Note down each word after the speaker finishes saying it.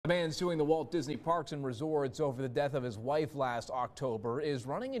Man suing the Walt Disney Parks and Resorts over the death of his wife last October is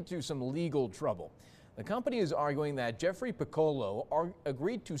running into some legal trouble. The company is arguing that Jeffrey Piccolo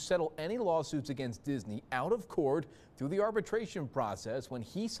agreed to settle any lawsuits against Disney out of court through the arbitration process when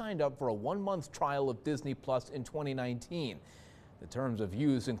he signed up for a one-month trial of Disney Plus in 2019. The terms of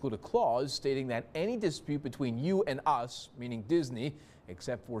use include a clause stating that any dispute between you and us, meaning Disney,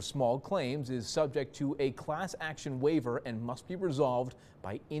 except for small claims, is subject to a class action waiver and must be resolved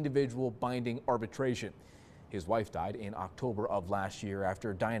by individual binding arbitration. His wife died in October of last year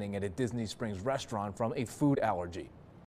after dining at a Disney Springs restaurant from a food allergy.